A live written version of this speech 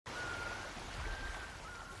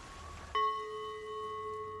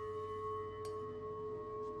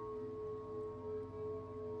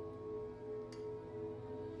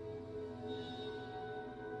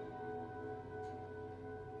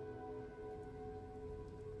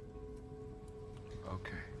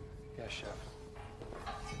Okay. Yes, chef.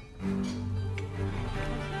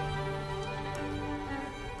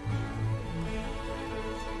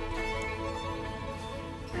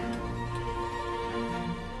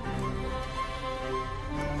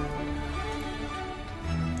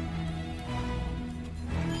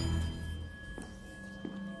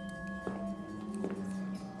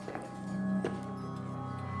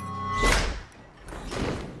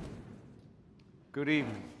 Good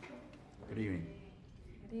evening. Good evening.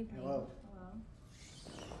 Good evening. Hello.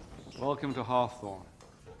 Welcome to Hawthorne.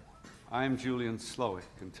 I'm Julian Slowick,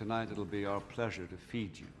 and tonight it'll be our pleasure to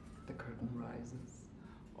feed you. The curtain rises.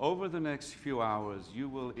 Over the next few hours, you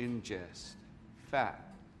will ingest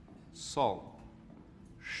fat, salt,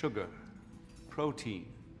 sugar, protein,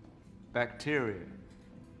 bacteria,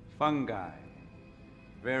 fungi,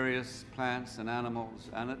 various plants and animals,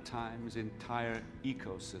 and at times entire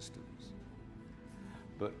ecosystems.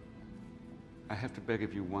 But I have to beg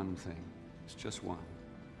of you one thing. It's just one.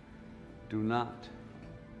 Do not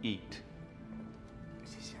eat.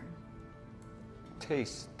 Is he serious?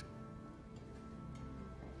 Taste.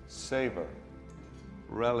 Savor.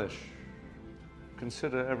 Relish.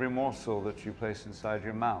 Consider every morsel that you place inside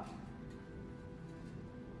your mouth.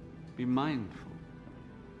 Be mindful,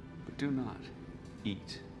 but do not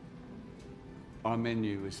eat. Our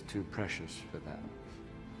menu is too precious for that.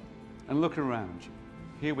 And look around you.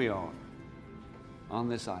 Here we are, on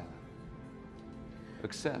this island.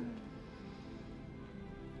 Accept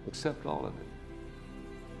all of it.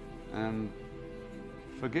 And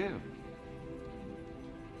forgive.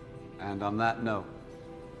 And on that note,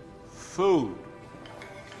 food.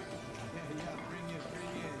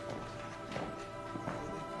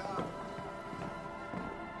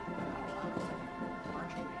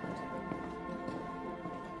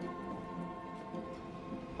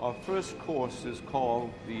 Our first course is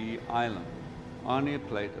called the island. On a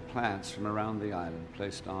plate of plants from around the island,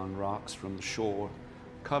 placed on rocks from the shore,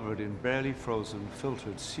 covered in barely frozen,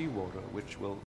 filtered seawater, which will